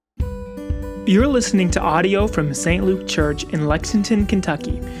You're listening to audio from St. Luke Church in Lexington,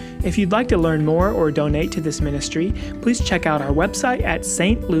 Kentucky. If you'd like to learn more or donate to this ministry, please check out our website at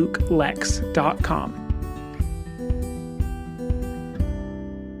stlukelex.com.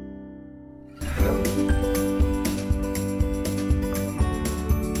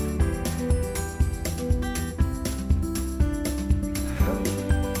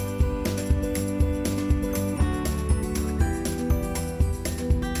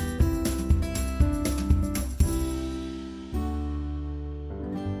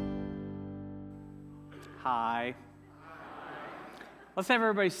 Hi. Let's have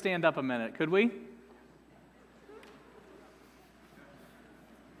everybody stand up a minute, could we?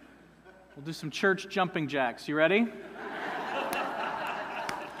 We'll do some church jumping jacks. You ready?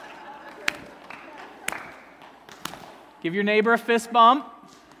 Give your neighbor a fist bump.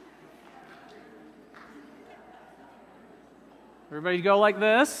 Everybody go like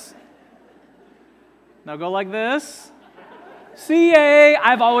this. Now go like this. CA,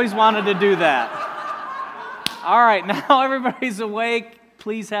 I've always wanted to do that. All right, now everybody's awake.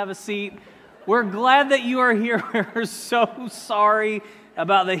 Please have a seat. We're glad that you are here. We're so sorry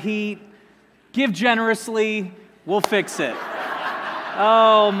about the heat. Give generously. We'll fix it.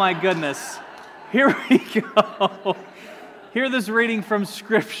 Oh, my goodness. Here we go. Hear this reading from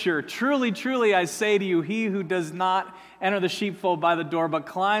Scripture. Truly, truly, I say to you, he who does not enter the sheepfold by the door, but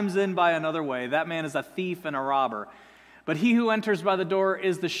climbs in by another way, that man is a thief and a robber. But he who enters by the door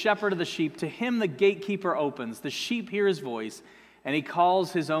is the shepherd of the sheep. To him the gatekeeper opens. The sheep hear his voice, and he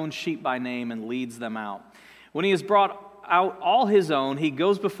calls his own sheep by name and leads them out. When he has brought out all his own, he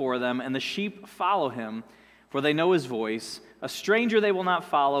goes before them, and the sheep follow him, for they know his voice. A stranger they will not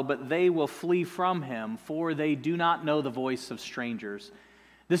follow, but they will flee from him, for they do not know the voice of strangers.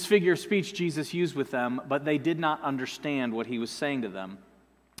 This figure of speech Jesus used with them, but they did not understand what he was saying to them.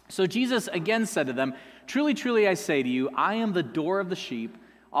 So Jesus again said to them, Truly, truly, I say to you, I am the door of the sheep.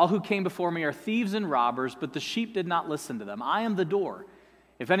 All who came before me are thieves and robbers, but the sheep did not listen to them. I am the door.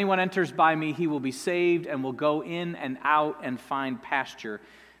 If anyone enters by me, he will be saved and will go in and out and find pasture.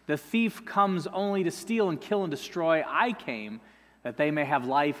 The thief comes only to steal and kill and destroy. I came that they may have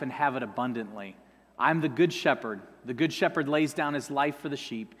life and have it abundantly. I am the good shepherd. The good shepherd lays down his life for the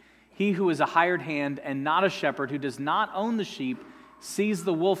sheep. He who is a hired hand and not a shepherd, who does not own the sheep, sees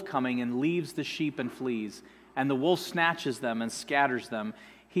the wolf coming and leaves the sheep and flees. And the wolf snatches them and scatters them.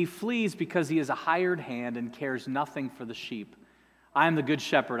 He flees because he is a hired hand and cares nothing for the sheep. I am the good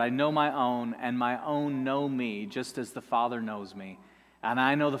shepherd. I know my own, and my own know me, just as the Father knows me. And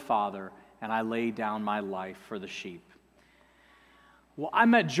I know the Father, and I lay down my life for the sheep. Well, I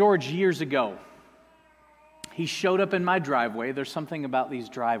met George years ago. He showed up in my driveway. There's something about these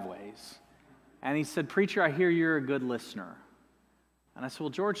driveways. And he said, Preacher, I hear you're a good listener. And I said, well,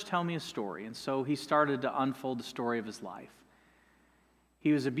 George, tell me a story. And so he started to unfold the story of his life.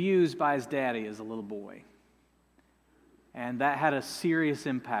 He was abused by his daddy as a little boy. And that had a serious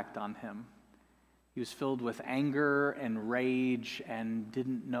impact on him. He was filled with anger and rage and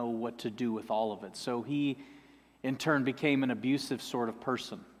didn't know what to do with all of it. So he, in turn, became an abusive sort of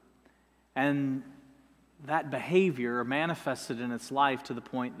person. And that behavior manifested in its life to the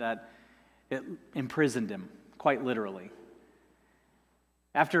point that it imprisoned him, quite literally.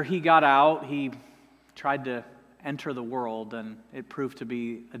 After he got out, he tried to enter the world, and it proved to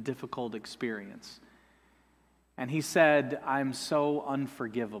be a difficult experience. And he said, I'm so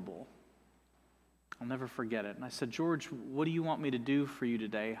unforgivable. I'll never forget it. And I said, George, what do you want me to do for you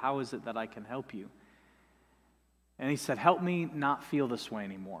today? How is it that I can help you? And he said, help me not feel this way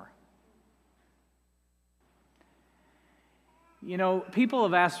anymore. You know, people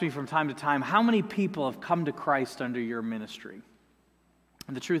have asked me from time to time, how many people have come to Christ under your ministry?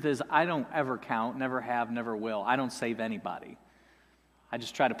 And the truth is, I don't ever count, never have, never will. I don't save anybody. I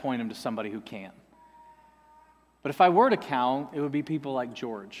just try to point them to somebody who can. But if I were to count, it would be people like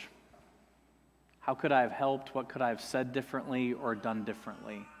George. How could I have helped? What could I have said differently or done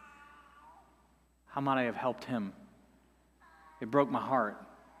differently? How might I have helped him? It broke my heart.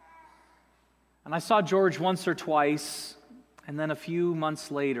 And I saw George once or twice, and then a few months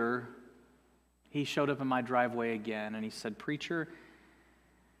later, he showed up in my driveway again, and he said, Preacher,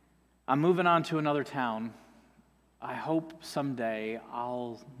 I'm moving on to another town. I hope someday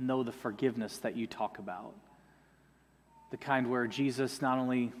I'll know the forgiveness that you talk about. The kind where Jesus not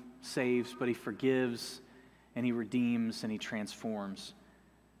only saves, but he forgives, and he redeems, and he transforms.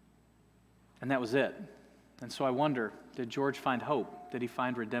 And that was it. And so I wonder, did George find hope? Did he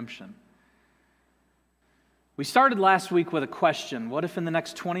find redemption? We started last week with a question. What if in the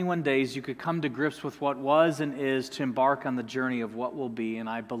next 21 days you could come to grips with what was and is to embark on the journey of what will be? And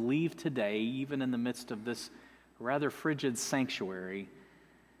I believe today, even in the midst of this rather frigid sanctuary,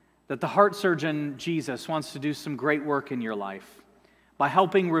 that the heart surgeon Jesus wants to do some great work in your life by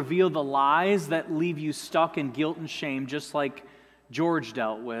helping reveal the lies that leave you stuck in guilt and shame, just like George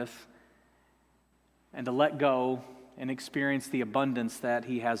dealt with, and to let go and experience the abundance that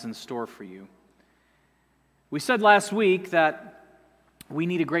he has in store for you. We said last week that we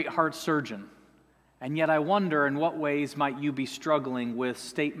need a great heart surgeon, and yet I wonder in what ways might you be struggling with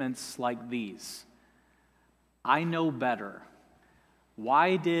statements like these. I know better.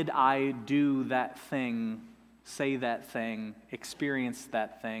 Why did I do that thing, say that thing, experience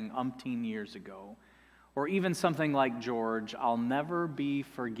that thing umpteen years ago? Or even something like George, I'll never be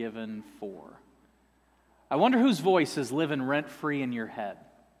forgiven for. I wonder whose voice is living rent-free in your head,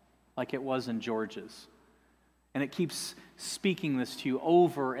 like it was in George's. And it keeps speaking this to you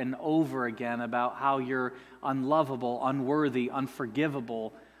over and over again about how you're unlovable, unworthy,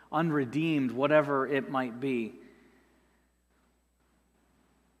 unforgivable, unredeemed, whatever it might be.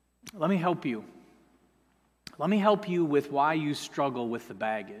 Let me help you. Let me help you with why you struggle with the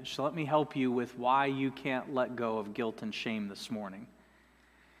baggage. So let me help you with why you can't let go of guilt and shame this morning.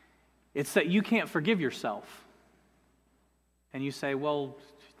 It's that you can't forgive yourself. And you say, well,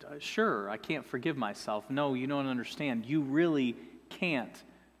 sure, I can't forgive myself. No, you don't understand. You really can't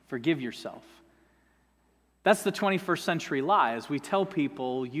forgive yourself. That's the 21st century lie, as we tell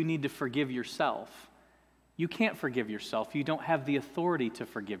people you need to forgive yourself. You can't forgive yourself. You don't have the authority to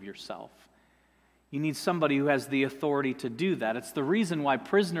forgive yourself. You need somebody who has the authority to do that. It's the reason why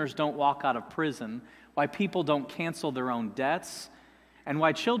prisoners don't walk out of prison, why people don't cancel their own debts, and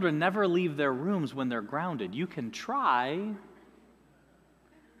why children never leave their rooms when they're grounded. You can try,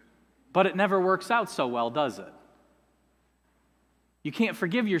 but it never works out so well, does it? You can't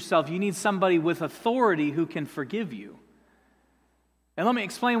forgive yourself. You need somebody with authority who can forgive you. And let me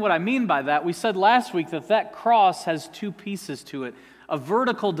explain what I mean by that. We said last week that cross has two pieces to it. A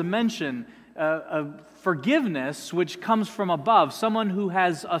vertical dimension, of forgiveness, which comes from above. Someone who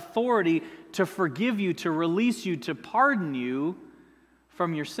has authority to forgive you, to release you, to pardon you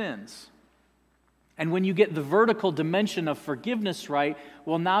from your sins. And when you get the vertical dimension of forgiveness right,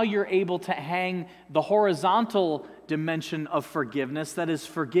 well, now you're able to hang the horizontal dimension of forgiveness, that is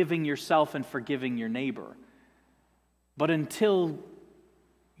forgiving yourself and forgiving your neighbor. But until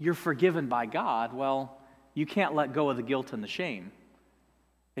you're forgiven by God, well, you can't let go of the guilt and the shame.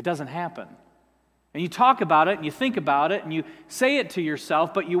 It doesn't happen. And you talk about it and you think about it and you say it to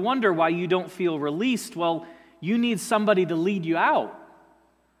yourself, but you wonder why you don't feel released. Well, you need somebody to lead you out.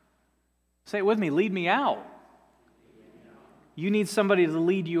 Say it with me, lead me out. You need somebody to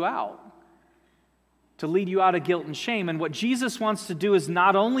lead you out. To lead you out of guilt and shame. And what Jesus wants to do is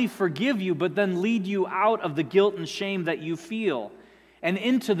not only forgive you, but then lead you out of the guilt and shame that you feel and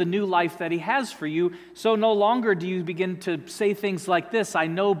into the new life that He has for you. So no longer do you begin to say things like this, I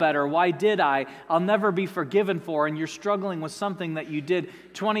know better, why did I? I'll never be forgiven for, and you're struggling with something that you did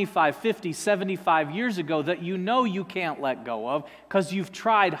 25, 50, 75 years ago that you know you can't let go of because you've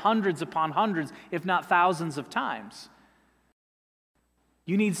tried hundreds upon hundreds, if not thousands of times.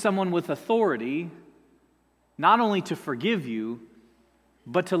 You need someone with authority, not only to forgive you,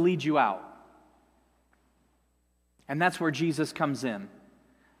 but to lead you out. And that's where Jesus comes in.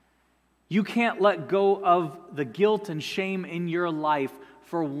 You can't let go of the guilt and shame in your life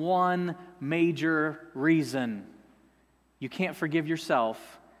for one major reason. You can't forgive yourself.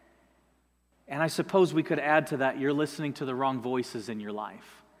 And I suppose we could add to that, you're listening to the wrong voices in your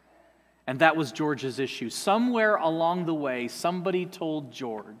life. And that was George's issue. Somewhere along the way, somebody told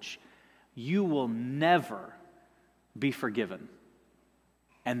George, you will never be forgiven.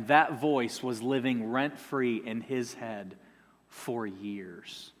 And that voice was living rent-free in his head for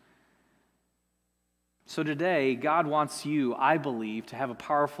years. So today, God wants you, I believe, to have a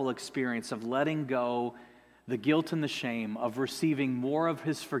powerful experience of letting go the guilt and the shame, of receiving more of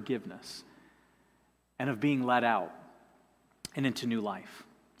His forgiveness, and of being let out and into new life.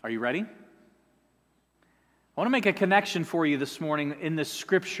 Are you ready? I want to make a connection for you this morning in this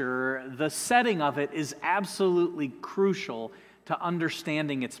scripture. The setting of it is absolutely crucial to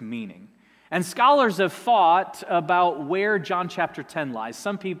understanding its meaning. And scholars have fought about where John chapter 10 lies.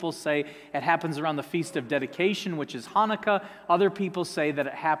 Some people say it happens around the Feast of Dedication, which is Hanukkah. Other people say that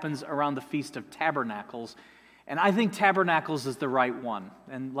it happens around the Feast of Tabernacles. And I think Tabernacles is the right one.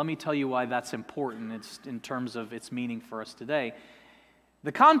 And let me tell you why that's important. It's in terms of its meaning for us today.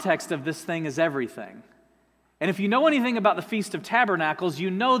 The context of this thing is everything. And if you know anything about the Feast of Tabernacles,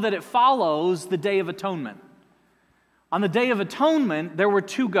 you know that it follows the Day of Atonement. On the Day of Atonement, there were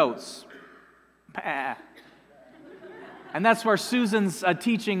 2 goats. And that's where Susan's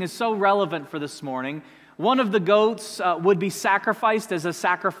teaching is so relevant for this morning. One of the goats would be sacrificed as a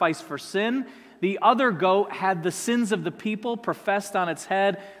sacrifice for sin. The other goat had the sins of the people professed on its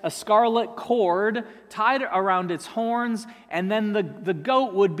head, a scarlet cord tied around its horns, and then the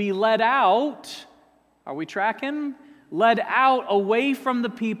goat would be led out. Are we tracking? Led out away from the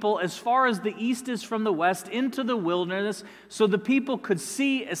people as far as the east is from the west into the wilderness so the people could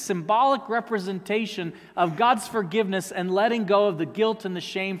see a symbolic representation of God's forgiveness and letting go of the guilt and the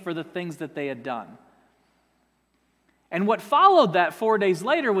shame for the things that they had done. And what followed that 4 days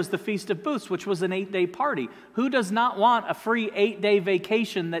later was the Feast of Booths, which was an 8-day party. Who does not want a free 8-day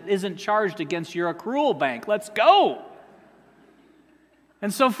vacation that isn't charged against your accrual bank? Let's go!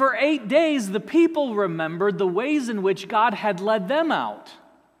 And so for 8 days, the people remembered the ways in which God had led them out.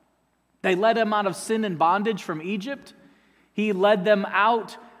 They led them out of sin and bondage from Egypt. He led them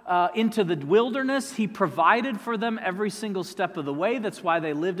out into the wilderness. He provided for them every single step of the way. That's why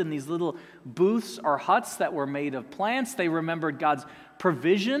they lived in these little booths or huts that were made of plants. They remembered God's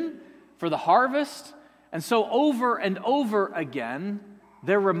provision for the harvest. And so over and over again,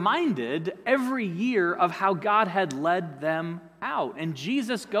 they're reminded every year of how God had led them out. And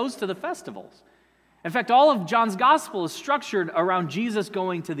Jesus goes to the festivals. In fact, all of John's gospel is structured around Jesus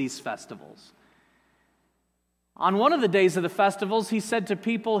going to these festivals. On one of the days of the festivals, he said to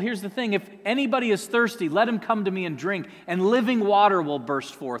people, here's the thing, if anybody is thirsty, let him come to me and drink, and living water will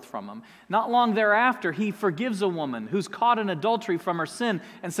burst forth from him. Not long thereafter, he forgives a woman who's caught in adultery from her sin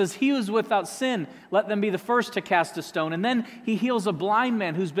and says, he who's without sin, let them be the first to cast a stone. And then he heals a blind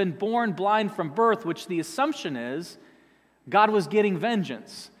man who's been born blind from birth, which the assumption is God was getting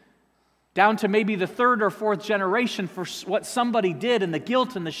vengeance. Down to maybe the 3rd or 4th generation for what somebody did and the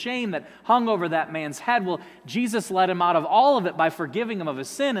guilt and the shame that hung over that man's head. Well, Jesus let him out of all of it by forgiving him of his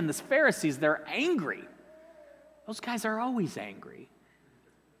sin. And the Pharisees, they're angry. Those guys are always angry.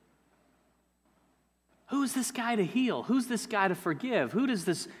 Who's this guy to heal? Who's this guy to forgive? Who does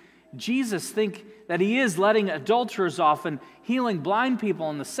this Jesus think that he is, letting adulterers off and healing blind people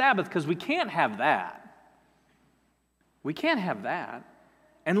on the Sabbath? Because we can't have that. We can't have that.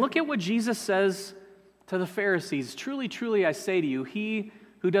 And look at what Jesus says to the Pharisees. Truly, truly, I say to you, he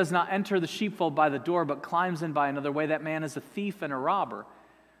who does not enter the sheepfold by the door, but climbs in by another way, that man is a thief and a robber.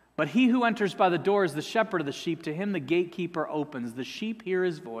 But he who enters by the door is the shepherd of the sheep. To him the gatekeeper opens. The sheep hear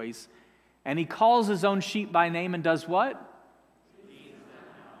his voice, and he calls his own sheep by name and does what?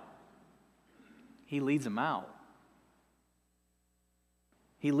 He leads them out.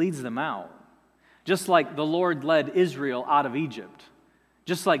 He leads them out. Just like the Lord led Israel out of Egypt.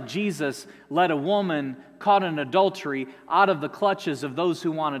 Just like Jesus led a woman caught in adultery out of the clutches of those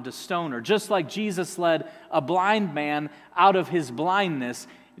who wanted to stone her. Just like Jesus led a blind man out of his blindness,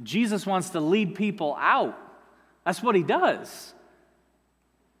 Jesus wants to lead people out. That's what he does.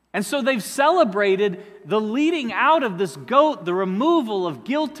 And so they've celebrated the leading out of this goat, the removal of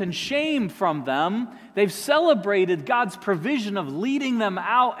guilt and shame from them. They've celebrated God's provision of leading them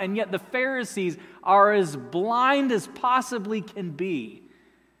out, and yet the Pharisees are as blind as possibly can be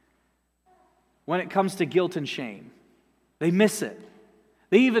when it comes to guilt and shame. They miss it.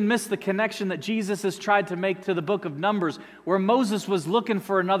 They even miss the connection that Jesus has tried to make to the book of Numbers, where Moses was looking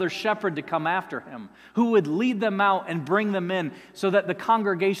for another shepherd to come after him, who would lead them out and bring them in so that the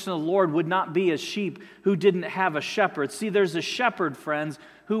congregation of the Lord would not be as sheep who didn't have a shepherd. See, there's a shepherd, friends,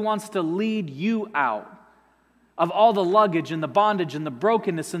 who wants to lead you out of all the luggage and the bondage and the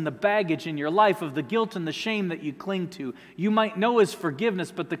brokenness and the baggage in your life, of the guilt and the shame that you cling to. You might know his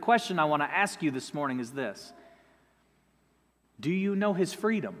forgiveness, but the question I want to ask you this morning is this. Do you know his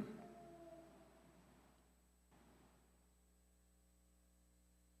freedom?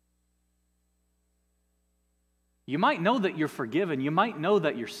 You might know that you're forgiven. You might know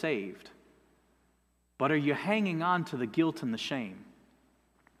that you're saved. But are you hanging on to the guilt and the shame?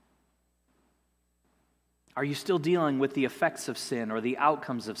 Are you still dealing with the effects of sin or the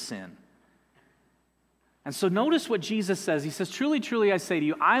outcomes of sin? And so notice what Jesus says. He says, truly, truly, I say to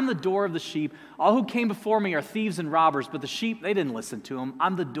you, I am the door of the sheep. All who came before me are thieves and robbers, but the sheep, they didn't listen to him.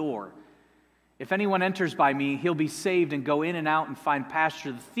 I'm the door. If anyone enters by me, he'll be saved and go in and out and find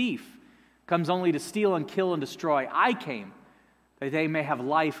pasture. The thief comes only to steal and kill and destroy. I came that they may have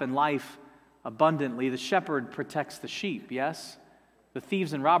life and life abundantly. The shepherd protects the sheep, yes? The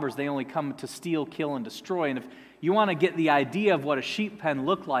thieves and robbers, they only come to steal, kill, and destroy. And if you want to get the idea of what a sheep pen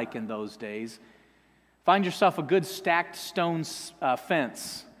looked like in those days, find yourself a good stacked stone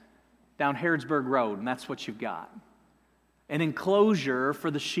fence down Harrodsburg Road, and that's what you've got. An enclosure for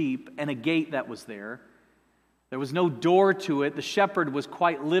the sheep and a gate that was there. There was no door to it. The shepherd was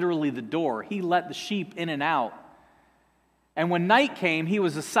quite literally the door. He let the sheep in and out. And when night came, he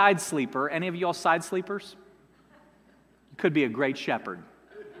was a side sleeper. Any of you all side sleepers? Could be a great shepherd.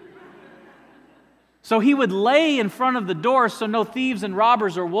 So he would lay in front of the door so no thieves and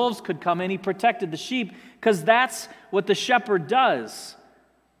robbers or wolves could come in. He protected the sheep because that's what the shepherd does.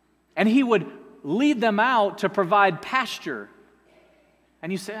 And he would lead them out to provide pasture.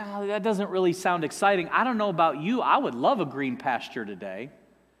 And you say, oh, that doesn't really sound exciting. I don't know about you. I would love a green pasture today.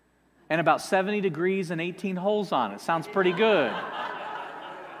 And about 70 degrees and 18 holes on it. Sounds pretty good.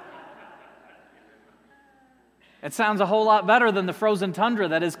 It sounds a whole lot better than the frozen tundra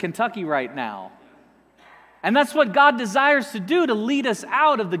that is Kentucky right now. And that's what God desires to do, to lead us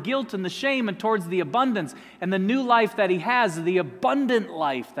out of the guilt and the shame and towards the abundance and the new life that He has, the abundant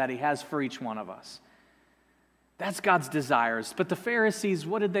life that He has for each one of us. That's God's desires. But the Pharisees,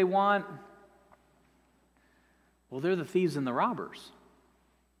 what did they want? Well, they're the thieves and the robbers.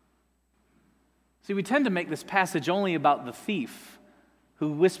 See, we tend to make this passage only about the thief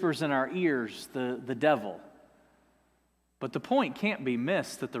who whispers in our ears, the devil. But the point can't be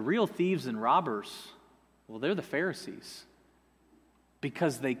missed that the real thieves and robbers, well, they're the Pharisees,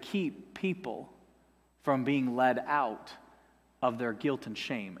 because they keep people from being led out of their guilt and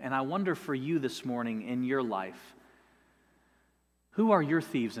shame. And I wonder for you this morning in your life, who are your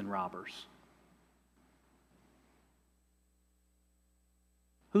thieves and robbers?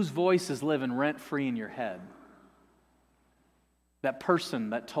 Whose voice is living rent-free in your head? That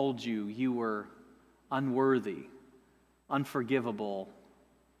person that told you you were unworthy, unforgivable.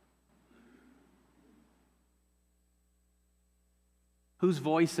 Whose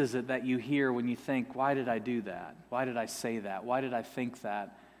voice is it that you hear when you think, why did I do that? Why did I say that? Why did I think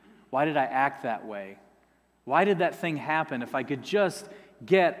that? Why did I act that way? Why did that thing happen? If I could just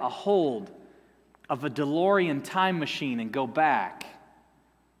get a hold of a DeLorean time machine and go back,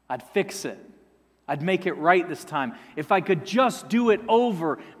 I'd fix it. I'd make it right this time. If I could just do it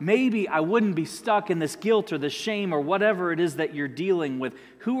over, maybe I wouldn't be stuck in this guilt or this shame or whatever it is that you're dealing with.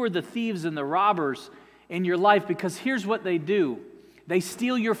 Who are the thieves and the robbers in your life? Because here's what they do. They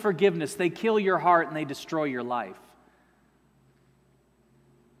steal your forgiveness, they kill your heart, and they destroy your life.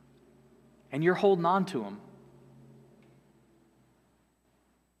 And you're holding on to them.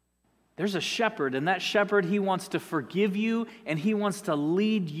 There's a shepherd, and that shepherd, he wants to forgive you, and he wants to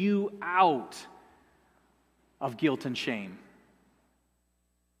lead you out of guilt and shame.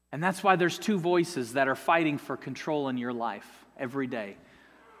 And that's why there's two voices that are fighting for control in your life every day.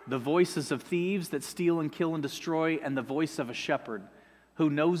 The voices of thieves that steal and kill and destroy, and the voice of a shepherd who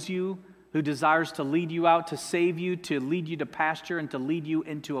knows you, who desires to lead you out, to save you, to lead you to pasture, and to lead you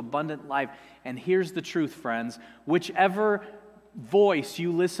into abundant life. And here's the truth, friends. Whichever voice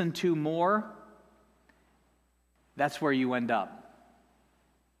you listen to more, that's where you end up.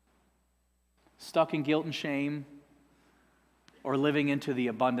 Stuck in guilt and shame, or living into the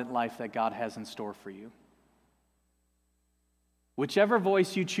abundant life that God has in store for you. Whichever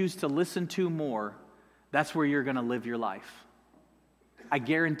voice you choose to listen to more, that's where you're going to live your life. I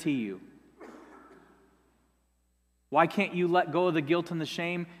guarantee you. Why can't you let go of the guilt and the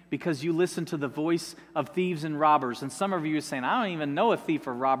shame? Because you listen to the voice of thieves and robbers. And some of you are saying, I don't even know a thief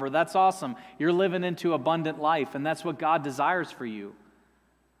or robber. That's awesome. You're living into abundant life, and that's what God desires for you.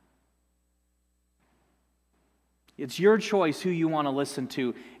 It's your choice who you want to listen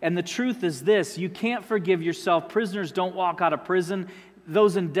to. And the truth is this, you can't forgive yourself. Prisoners don't walk out of prison.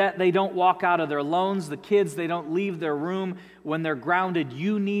 Those in debt, they don't walk out of their loans. The kids, they don't leave their room when they're grounded.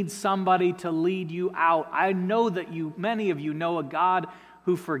 You need somebody to lead you out. I know that many of you know a God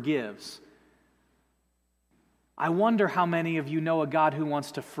who forgives. I wonder how many of you know a God who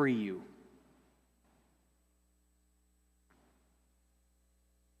wants to free you.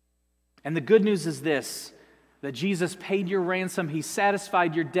 And the good news is this, that Jesus paid your ransom, He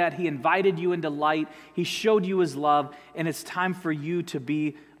satisfied your debt, He invited you into light, He showed you His love, and it's time for you to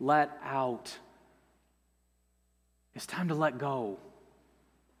be let out. It's time to let go.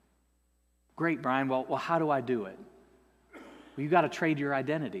 Great, Brian. Well, how do I do it? Well, you've got to trade your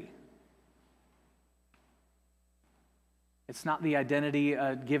identity. It's not the identity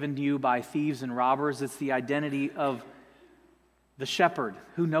given to you by thieves and robbers. It's the identity of the shepherd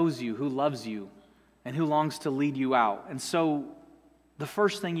who knows you, who loves you, and who longs to lead you out. And so the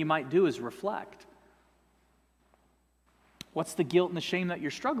first thing you might do is reflect. What's the guilt and the shame that you're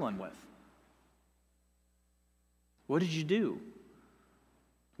struggling with? What did you do?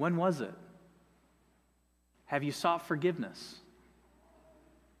 When was it? Have you sought forgiveness?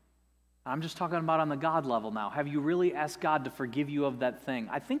 I'm just talking about on the God level now. Have you really asked God to forgive you of that thing?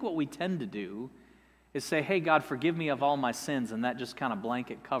 I think what we tend to do is say, hey, God, forgive me of all my sins, and that just kind of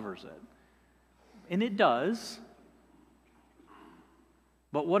blanket covers it. And it does.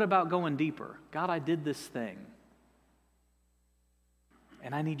 But what about going deeper? God, I did this thing,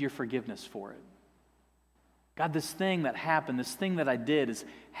 and I need your forgiveness for it. God, this thing that happened, this thing that I did is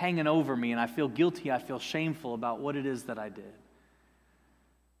hanging over me, and I feel guilty, I feel shameful about what it is that I did.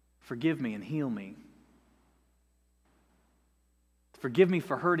 Forgive me and heal me. Forgive me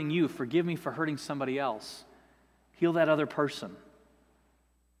for hurting you. Forgive me for hurting somebody else. Heal that other person.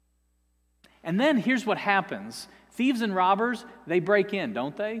 And then here's what happens. Thieves and robbers, they break in,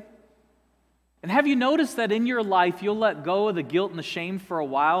 don't they? And have you noticed that in your life, you'll let go of the guilt and the shame for a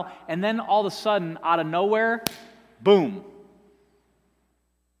while, and then all of a sudden, out of nowhere, boom.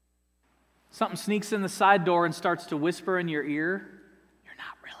 Something sneaks in the side door and starts to whisper in your ear, you're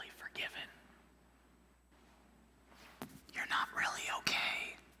not really forgiven. You're not really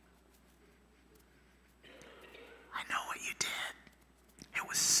okay. I know what you did. It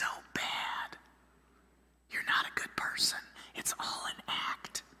was so bad. You're not a good person. It's all an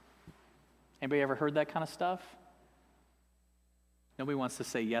act. Anybody ever heard that kind of stuff? Nobody wants to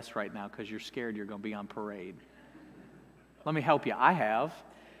say yes right now because you're scared you're going to be on parade. Let me help you. I have.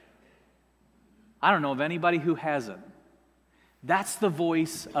 I don't know of anybody who hasn't. That's the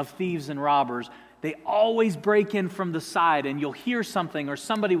voice of thieves and robbers. They always break in from the side, and you'll hear something or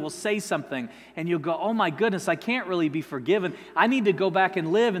somebody will say something, and you'll go, oh my goodness, I can't really be forgiven. I need to go back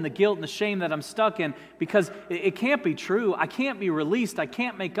and live in the guilt and the shame that I'm stuck in because it can't be true. I can't be released. I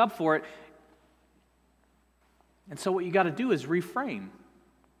can't make up for it. And so what you got to do is reframe.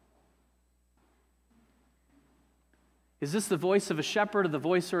 Is this the voice of a shepherd or the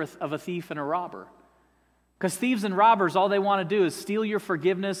voice of a thief and a robber? Because thieves and robbers, all they want to do is steal your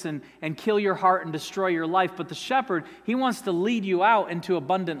forgiveness and kill your heart and destroy your life. But the shepherd, he wants to lead you out into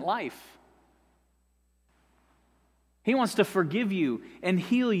abundant life. He wants to forgive you and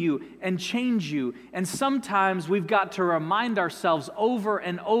heal you and change you. And sometimes we've got to remind ourselves over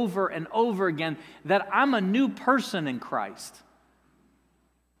and over and over again that I'm a new person in Christ.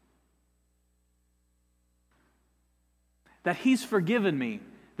 That He's forgiven me.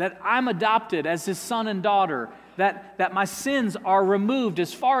 That I'm adopted as His son and daughter. That my sins are removed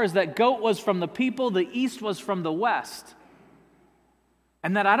as far as that goat was from the people, the east was from the west.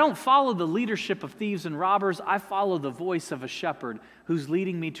 And that I don't follow the leadership of thieves and robbers, I follow the voice of a shepherd who's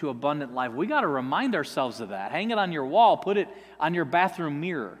leading me to abundant life. We got to remind ourselves of that. Hang it on your wall, put it on your bathroom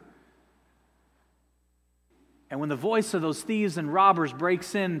mirror. And when the voice of those thieves and robbers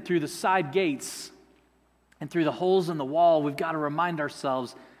breaks in through the side gates and through the holes in the wall, we've got to remind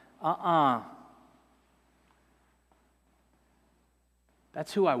ourselves,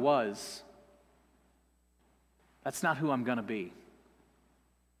 that's who I was. That's not who I'm going to be.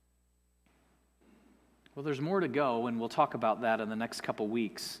 Well, there's more to go, and we'll talk about that in the next couple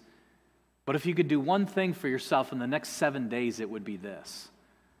weeks. But if you could do one thing for yourself in the next 7 days, it would be this.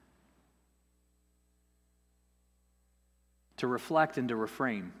 To reflect and to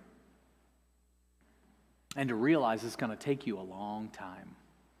reframe. And to realize it's going to take you a long time.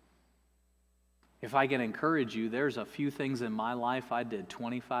 If I can encourage you, there's a few things in my life I did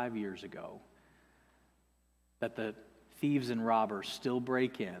 25 years ago that the thieves and robbers still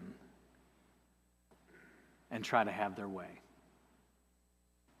break in and try to have their way.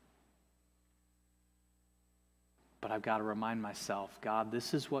 But I've got to remind myself, God,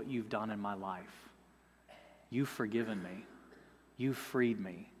 this is what you've done in my life. You've forgiven me. You've freed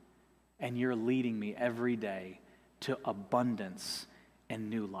me. And you're leading me every day to abundance and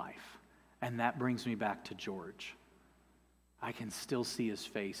new life. And that brings me back to George. I can still see his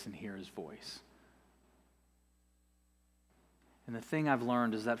face and hear his voice. And the thing I've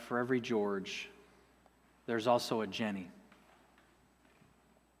learned is that for every George, there's also a Jenny.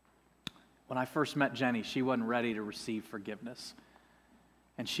 When I first met Jenny, she wasn't ready to receive forgiveness.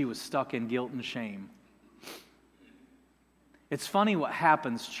 And she was stuck in guilt and shame. It's funny what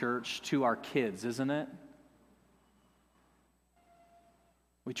happens, church, to our kids, isn't it?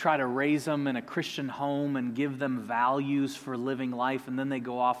 We try to raise them in a Christian home and give them values for living life, and then they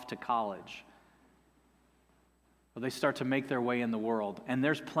go off to college. Well, they start to make their way in the world. And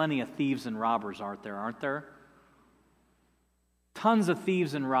there's plenty of thieves and robbers, aren't there? Tons of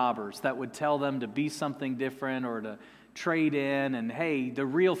thieves and robbers that would tell them to be something different or to trade in, and hey, the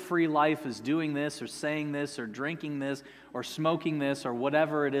real free life is doing this or saying this or drinking this or smoking this or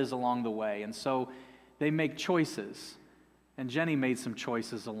whatever it is along the way. And so they make choices. And Jenny made some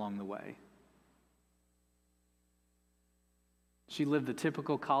choices along the way. She lived the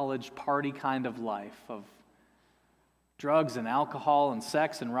typical college party kind of life of drugs and alcohol and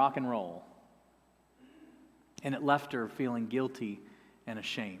sex and rock and roll. And it left her feeling guilty and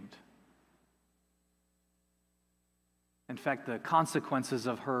ashamed. In fact, the consequences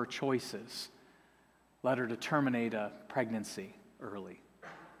of her choices led her to terminate a pregnancy early.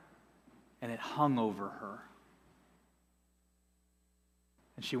 And it hung over her.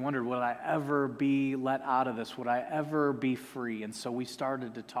 And she wondered, would I ever be let out of this? Would I ever be free? And so we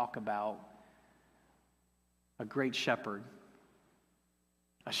started to talk about a great shepherd,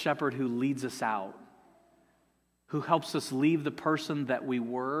 a shepherd who leads us out, who helps us leave the person that we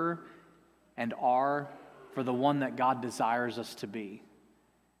were and are for the one that God desires us to be.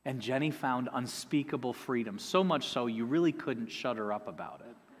 And Jenny found unspeakable freedom, so much so you really couldn't shut her up about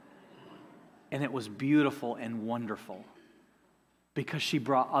it. And it was beautiful and wonderful because she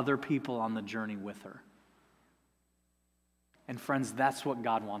brought other people on the journey with her. And friends, that's what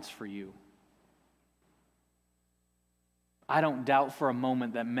God wants for you. I don't doubt for a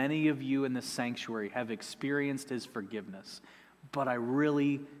moment that many of you in this sanctuary have experienced His forgiveness, but I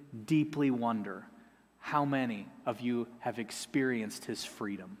really deeply wonder how many of you have experienced His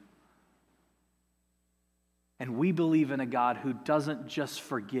freedom. And we believe in a God who doesn't just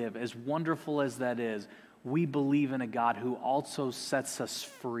forgive. As wonderful as that is, we believe in a God who also sets us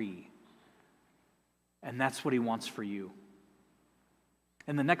free. And that's what He wants for you.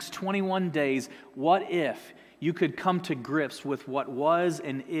 In the next 21 days, what if you could come to grips with what was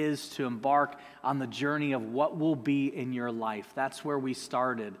and is to embark on the journey of what will be in your life? That's where we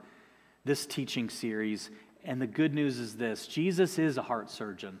started this teaching series. And the good news is this: Jesus is a heart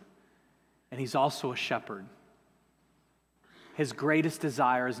surgeon, and He's also a shepherd. His greatest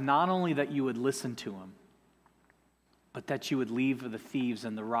desire is not only that you would listen to Him, but that you would leave the thieves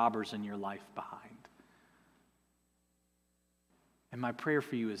and the robbers in your life behind. And my prayer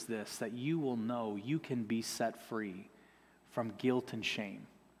for you is this: that you will know you can be set free from guilt and shame.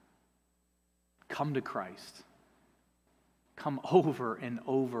 Come to Christ. Come over and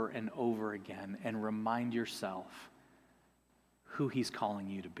over and over again and remind yourself who He's calling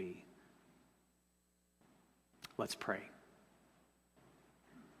you to be. Let's pray.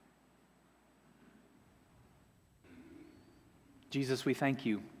 Jesus, we thank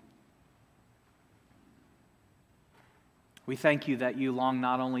You. We thank You that You long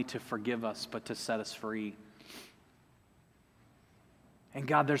not only to forgive us, but to set us free. And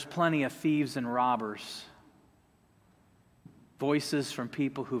God, there's plenty of thieves and robbers, voices from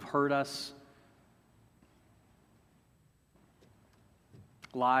people who've hurt us,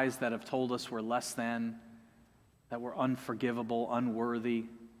 lies that have told us we're less than, that we're unforgivable, unworthy,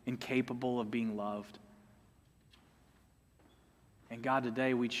 incapable of being loved. And God,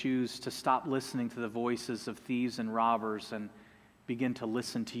 today we choose to stop listening to the voices of thieves and robbers and begin to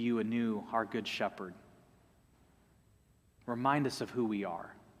listen to You anew, our good shepherd. Remind us of who we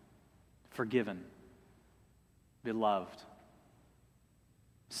are: forgiven, beloved,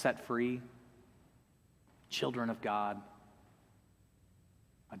 set free, children of God,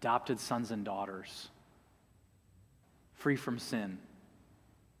 adopted sons and daughters, free from sin,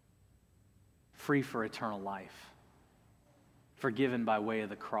 free for eternal life, forgiven by way of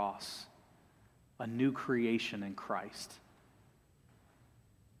the cross, a new creation in Christ.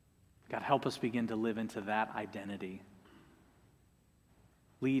 God, help us begin to live into that identity.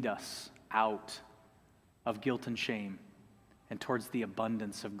 Lead us out of guilt and shame and towards the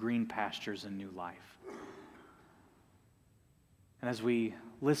abundance of green pastures and new life. And as we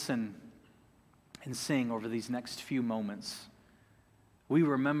listen and sing over these next few moments, we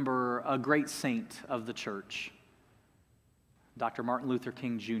remember a great saint of the church, Dr. Martin Luther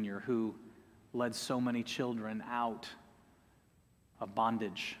King Jr., who led so many children out of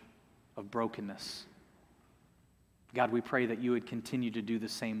bondage, of brokenness. God, we pray that You would continue to do the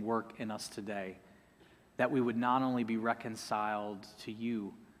same work in us today, that we would not only be reconciled to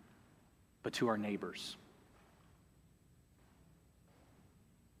You, but to our neighbors.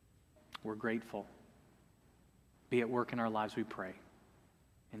 We're grateful. Be at work in our lives, we pray.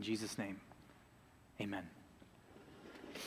 In Jesus' name, amen.